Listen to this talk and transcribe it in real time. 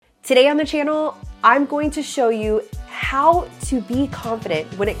Today on the channel, I'm going to show you how to be confident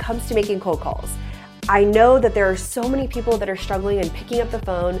when it comes to making cold calls. I know that there are so many people that are struggling and picking up the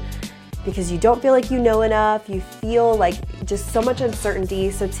phone because you don't feel like you know enough, you feel like just so much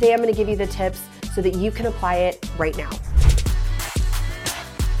uncertainty. So today I'm gonna give you the tips so that you can apply it right now.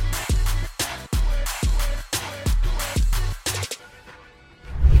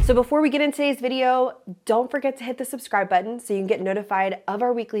 So before we get into today's video, don't forget to hit the subscribe button so you can get notified of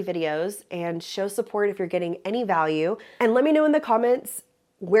our weekly videos and show support if you're getting any value. And let me know in the comments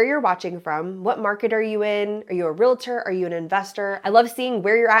where you're watching from. What market are you in? Are you a realtor? Are you an investor? I love seeing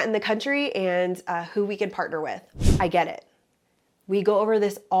where you're at in the country and who we can partner with. I get it. We go over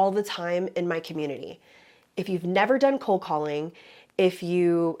this all the time in my community. If you've never done cold calling, if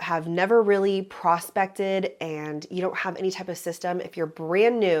you have never really prospected and you don't have any type of system, if you're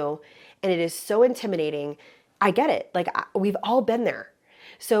brand new and it is so intimidating, I get it. Like we've all been there.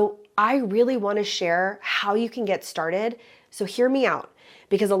 So I really want to share how you can get started. So hear me out,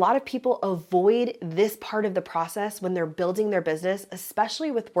 because a lot of people avoid this part of the process when they're building their business, especially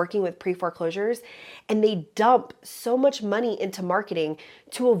with working with pre-foreclosures, and they dump so much money into marketing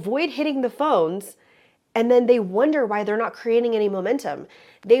to avoid hitting the phones. And then they wonder why they're not creating any momentum.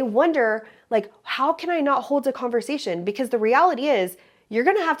 They wonder, like, how can I not hold a conversation? Because the reality is you're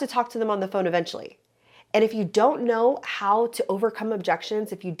gonna have to talk to them on the phone eventually. And if you don't know how to overcome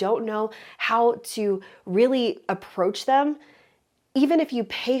objections, if you don't know how to really approach them, even if you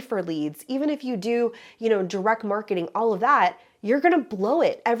pay for leads, even if you do, direct marketing, all of that, you're gonna blow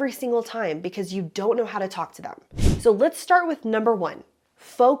it every single time because you don't know how to talk to them. So let's start with number one.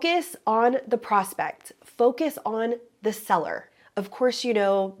 Focus on the prospect. Focus on the seller. Of course, you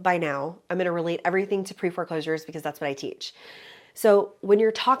know by now, I'm going to relate everything to pre-foreclosures because that's what I teach. So when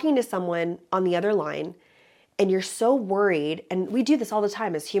you're talking to someone on the other line and you're so worried, and we do this all the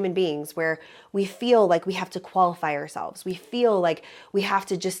time as human beings where we feel like we have to qualify ourselves. We feel like we have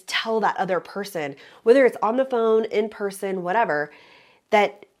to just tell that other person, whether it's on the phone, in person, whatever,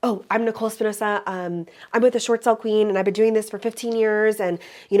 that, oh, I'm Nicole Espinosa. I'm with the Short Sale Queen and I've been doing this for 15 years and,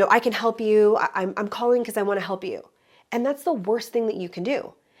 I can help you. I'm calling because I want to help you. And that's the worst thing that you can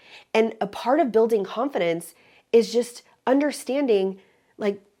do. And a part of building confidence is just understanding,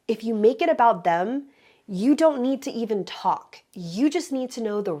 like, if you make it about them, you don't need to even talk. You just need to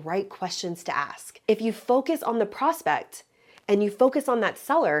know the right questions to ask. If you focus on the prospect and you focus on that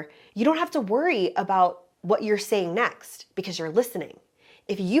seller, you don't have to worry about what you're saying next because you're listening.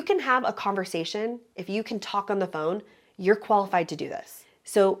 If you can have a conversation, if you can talk on the phone, you're qualified to do this.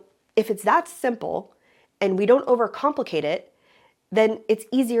 So if it's that simple and we don't overcomplicate it, then it's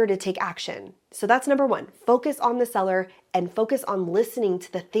easier to take action. So that's number one. Focus on the seller and focus on listening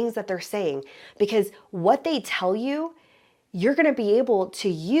to the things that they're saying, because what they tell you, you're going to be able to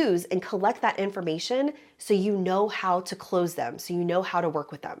use and collect that information so you know how to close them, so you know how to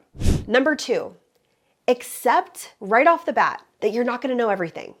work with them. Number two, accept right off the bat that you're not going to know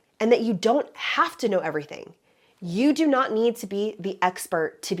everything and that you don't have to know everything. You do not need to be the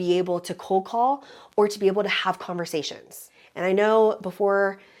expert to be able to cold call or to be able to have conversations. And I know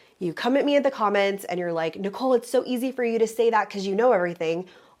before you come at me in the comments and you're like, Nicole, it's so easy for you to say that because you know everything.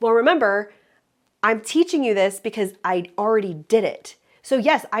 Well, remember, I'm teaching you this because I already did it. So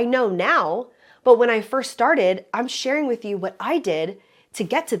yes, I know now, but when I first started, I'm sharing with you what I did to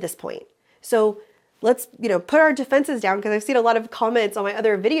get to this point. So let's, put our defenses down, because I've seen a lot of comments on my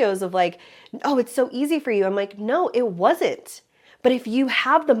other videos of like, oh, it's so easy for you. I'm like, no, it wasn't. But if you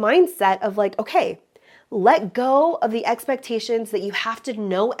have the mindset of like, okay, let go of the expectations that you have to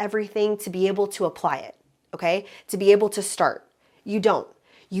know everything to be able to apply it, okay? To be able to start. You don't.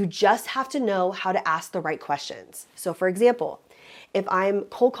 You just have to know how to ask the right questions. So for example, if I'm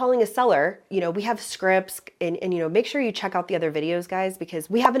cold calling a seller, we have scripts and make sure you check out the other videos, guys, because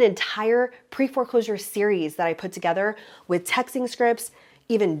we have an entire pre-foreclosure series that I put together with texting scripts,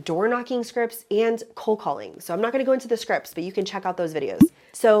 even door knocking scripts, and cold calling. So I'm not going to go into the scripts, but you can check out those videos.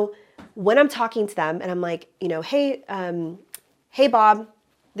 So when I'm talking to them and I'm like, hey, Bob,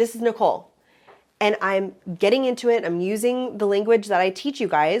 this is Nicole. And I'm getting into it. I'm using the language that I teach you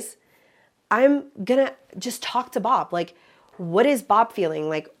guys. I'm going to just talk to Bob. Like, what is Bob feeling?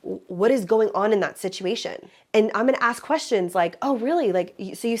 Like, what is going on in that situation? And I'm going to ask questions like, oh, really? Like,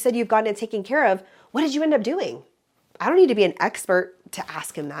 so you said you've gotten it taken care of. What did you end up doing? I don't need to be an expert to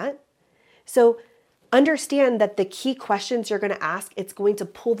ask him that. So understand that the key questions you're going to ask, it's going to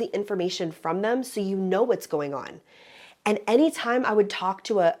pull the information from them so you know what's going on. And anytime I would talk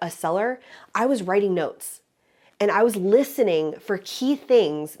to a seller, I was writing notes and I was listening for key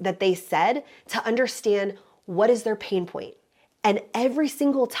things that they said to understand what is their pain point. And every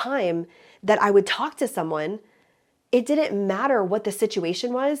single time that I would talk to someone, it didn't matter what the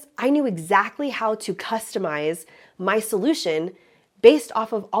situation was. I knew exactly how to customize my solution based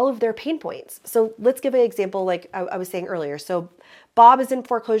off of all of their pain points. So let's give an example like I was saying earlier. So Bob is in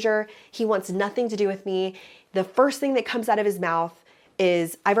foreclosure. He wants nothing to do with me. The first thing that comes out of his mouth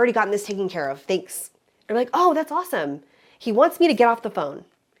is, I've already gotten this taken care of. Thanks. I'm like, oh, that's awesome. He wants me to get off the phone.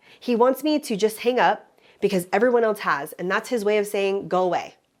 He wants me to just hang up because everyone else has. And that's his way of saying, go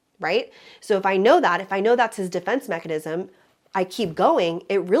away, right? So if I know that's his defense mechanism, I keep going,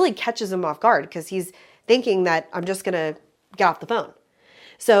 it really catches him off guard because he's thinking that I'm just gonna get off the phone.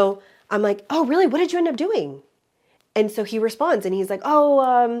 So I'm like, oh, really? What did you end up doing? And so he responds and he's like, oh,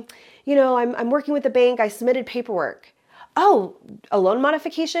 I'm working with the bank. I submitted paperwork. Oh, a loan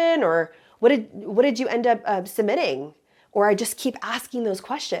modification, or what did you end up submitting? Or I just keep asking those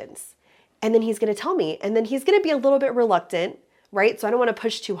questions. And then he's going to tell me, and then he's going to be a little bit reluctant, right? So I don't want to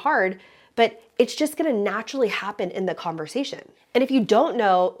push too hard, but it's just going to naturally happen in the conversation. And if you don't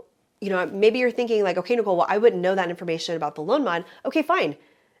know, maybe you're thinking like, okay, Nicole, well, I wouldn't know that information about the loan mod. Okay, fine.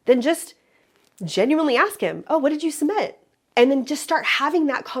 Then just genuinely ask him, oh, what did you submit? And then just start having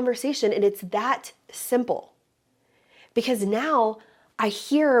that conversation. And it's that simple. Because now I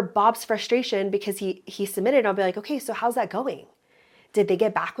hear Bob's frustration because he submitted, and I'll be like, okay, so how's that going? Did they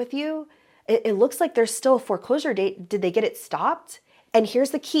get back with you? It looks like there's still a foreclosure date. Did they get it stopped? And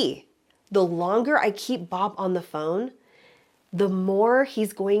here's the key. The longer I keep Bob on the phone, the more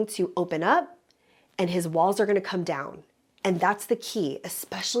he's going to open up and his walls are going to come down. And that's the key,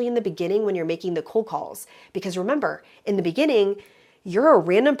 especially in the beginning when you're making the cold calls. Because remember, in the beginning, you're a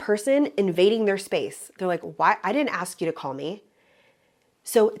random person invading their space. They're like, why? I didn't ask you to call me.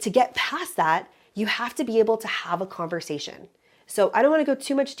 So to get past that, you have to be able to have a conversation. So I don't want to go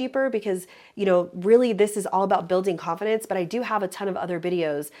too much deeper because, really this is all about building confidence, but I do have a ton of other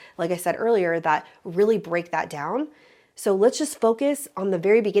videos, like I said earlier, that really break that down. So let's just focus on the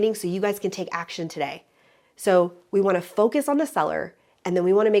very beginning so you guys can take action today. So we want to focus on the seller, and then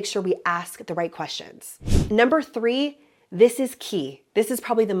we want to make sure we ask the right questions. Number 3, this is key. This is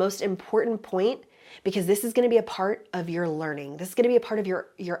probably the most important point because this is going to be a part of your learning. This is going to be a part of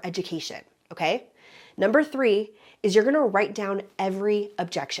your education, okay? Number 3 is you're going to write down every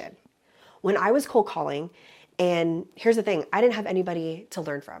objection. When I was cold calling, and here's the thing, I didn't have anybody to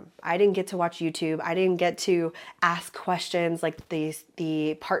learn from. I didn't get to watch YouTube. I didn't get to ask questions like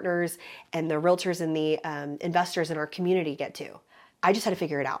the partners and the realtors and the investors in our community get to. I just had to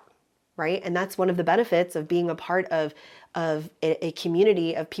figure it out, right? And that's one of the benefits of being a part of a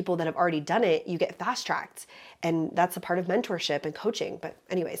community of people that have already done it. You get fast-tracked, and that's a part of mentorship and coaching. But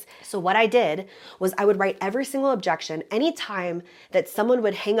anyways, so what I did was I would write every single objection anytime that someone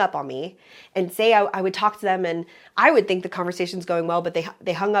would hang up on me and say I would talk to them and I would think the conversation's going well, but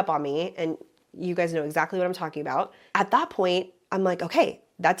they hung up on me, and you guys know exactly what I'm talking about. At that point, I'm like, okay,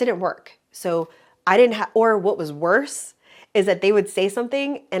 that didn't work. So I didn't have, or what was worse is that they would say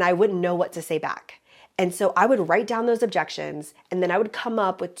something and I wouldn't know what to say back. And so I would write down those objections, and then I would come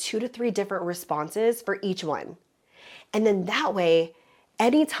up with 2 to 3 different responses for each one. And then that way,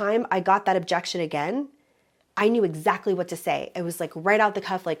 anytime I got that objection again, I knew exactly what to say. It was like right out the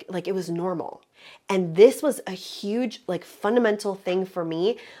cuff, like it was normal. And this was a huge, fundamental thing for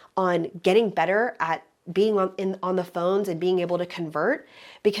me on getting better at being on the phones and being able to convert,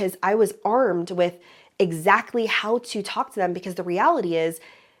 because I was armed with exactly how to talk to them. Because the reality is,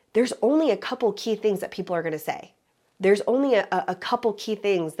 there's only a couple key things that people are going to say. There's only a couple key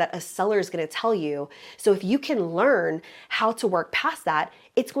things that a seller is going to tell you. So if you can learn how to work past that,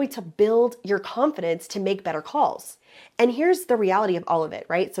 it's going to build your confidence to make better calls. And here's the reality of all of it,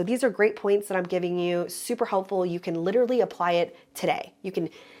 right? So these are great points that I'm giving you, super helpful. You can literally apply it today. You can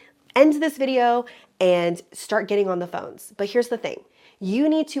end this video and start getting on the phones. But here's the thing. You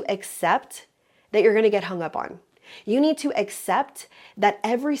need to accept that you're going to get hung up on. You need to accept that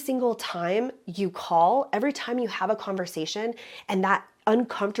every single time you call, every time you have a conversation, and that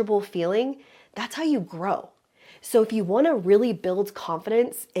uncomfortable feeling, that's how you grow. So if you want to really build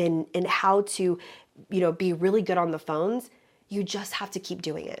confidence in how to, be really good on the phones, you just have to keep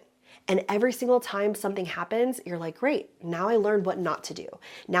doing it. And every single time something happens, you're like, great, now I learned what not to do.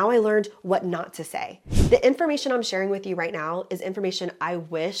 Now I learned what not to say. The information I'm sharing with you right now is information I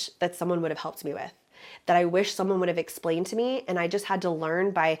wish that someone would have helped me with, that I wish someone would have explained to me. And I just had to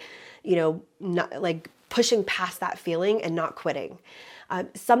learn by, not pushing past that feeling and not quitting.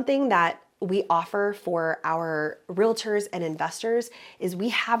 Something that we offer for our realtors and investors is we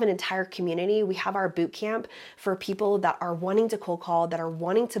have an entire community. We have our boot camp for people that are wanting to cold call, that are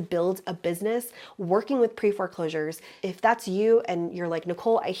wanting to build a business, working with pre-foreclosures. If that's you and you're like,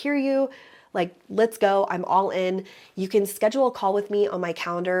 Nicole, I hear you, like, let's go, I'm all in. You can schedule a call with me on my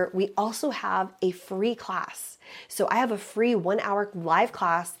calendar. We also have a free class. So I have a free 1-hour live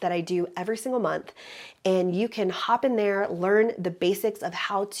class that I do every single month, and you can hop in there, learn the basics of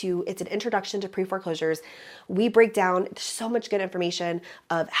it's an introduction to pre-foreclosures. We break down so much good information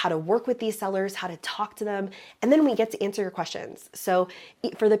of how to work with these sellers, how to talk to them, and then we get to answer your questions. So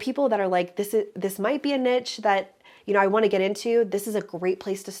for the people that are like, this might be a niche that, I want to get into, this is a great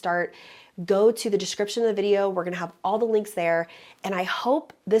place to start. Go to the description of the video. We're going to have all the links there. And I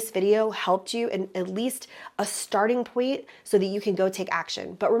hope this video helped you in at least a starting point so that you can go take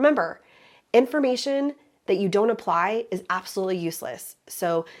action. But remember, information that you don't apply is absolutely useless.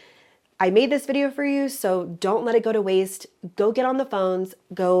 So I made this video for you, so don't let it go to waste. Go get on the phones,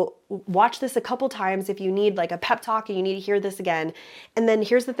 go watch this a couple times if you need like a pep talk and you need to hear this again. And then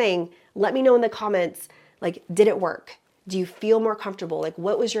here's the thing, let me know in the comments, like, did it work? Do you feel more comfortable? Like,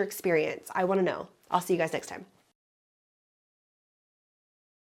 what was your experience? I want to know. I'll see you guys next time.